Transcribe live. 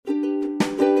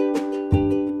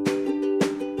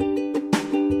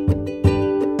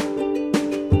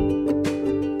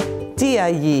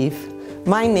Yiv.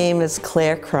 My name is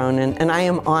Claire Cronin, and I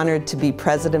am honored to be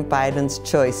President Biden's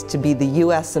choice to be the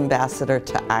U.S. Ambassador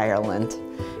to Ireland.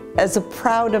 As a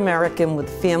proud American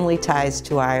with family ties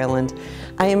to Ireland,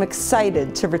 I am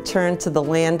excited to return to the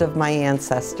land of my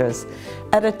ancestors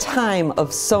at a time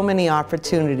of so many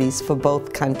opportunities for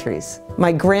both countries.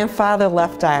 My grandfather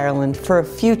left Ireland for a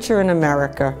future in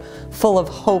America full of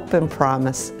hope and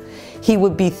promise. He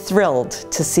would be thrilled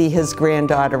to see his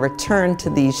granddaughter return to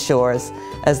these shores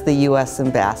as the U.S.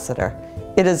 Ambassador.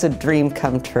 It is a dream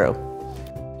come true.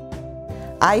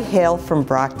 I hail from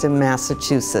Brockton,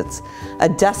 Massachusetts, a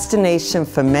destination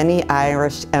for many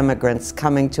Irish immigrants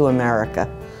coming to America.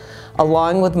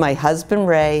 Along with my husband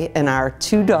Ray and our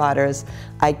 2 daughters,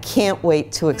 I can't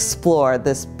wait to explore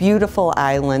this beautiful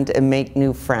island and make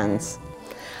new friends.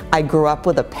 I grew up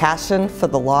with a passion for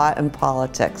the law and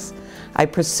politics. I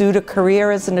pursued a career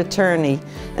as an attorney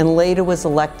and later was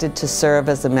elected to serve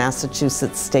as a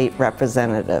Massachusetts state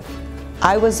representative.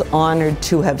 I was honored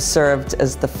to have served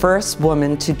as the first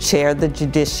woman to chair the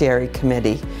Judiciary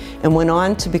Committee and went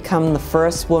on to become the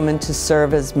first woman to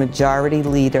serve as Majority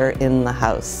Leader in the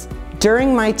House.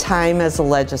 During my time as a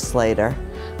legislator,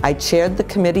 I chaired the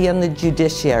Committee on the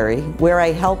Judiciary, where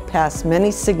I helped pass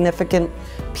many significant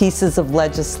pieces of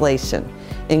legislation,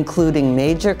 including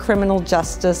major criminal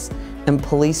justice and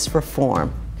police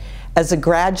reform. As a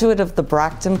graduate of the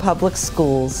Brockton Public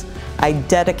Schools, I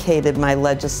dedicated my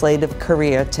legislative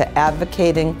career to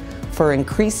advocating for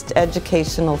increased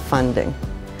educational funding.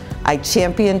 I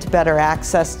championed better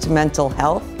access to mental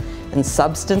health and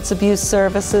substance abuse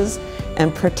services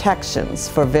and protections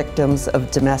for victims of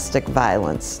domestic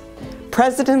violence.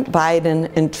 President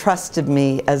Biden entrusted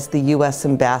me as the U.S.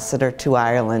 Ambassador to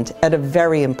Ireland at a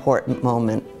very important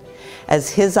moment. As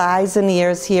his eyes and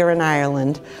ears here in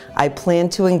Ireland, I plan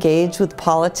to engage with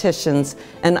politicians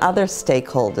and other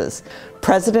stakeholders.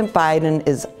 President Biden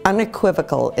is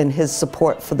unequivocal in his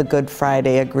support for the Good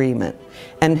Friday Agreement,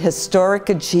 an historic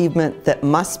achievement that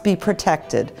must be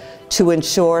protected to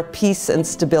ensure peace and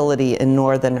stability in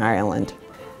Northern Ireland.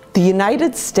 The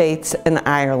United States and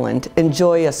Ireland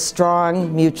enjoy a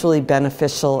strong, mutually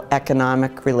beneficial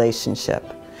economic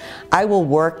relationship. I will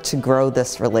work to grow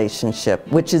this relationship,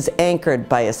 which is anchored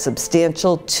by a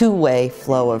substantial two-way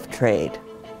flow of trade.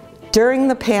 During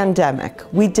the pandemic,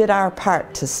 we did our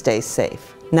part to stay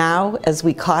safe. Now, as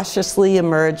we cautiously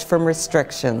emerge from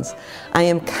restrictions, I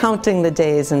am counting the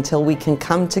days until we can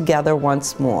come together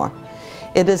once more.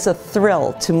 It is a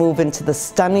thrill to move into the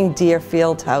stunning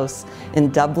Deerfield House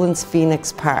in Dublin's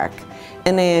Phoenix Park,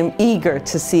 and I am eager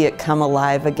to see it come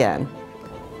alive again.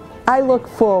 I look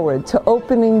forward to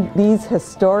opening these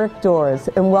historic doors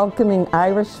and welcoming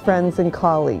Irish friends and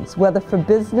colleagues, whether for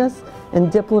business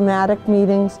and diplomatic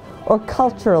meetings or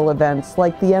cultural events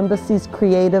like the Embassy's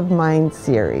Creative Mind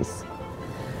series.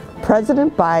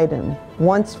 President Biden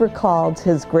once recalled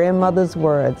his grandmother's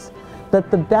words that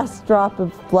the best drop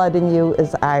of blood in you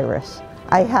is Irish.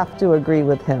 I have to agree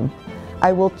with him.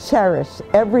 I will cherish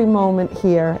every moment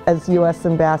here as U.S.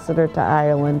 Ambassador to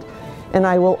Ireland, and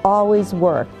I will always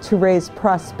work to raise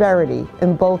prosperity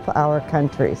in both our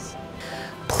countries.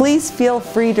 Please feel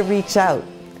free to reach out.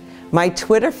 My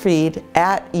Twitter feed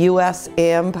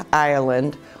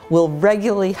 @USAmbIreland will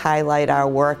regularly highlight our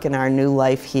work and our new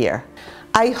life here.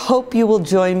 I hope you will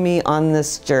join me on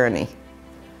this journey.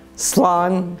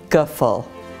 Slán go full.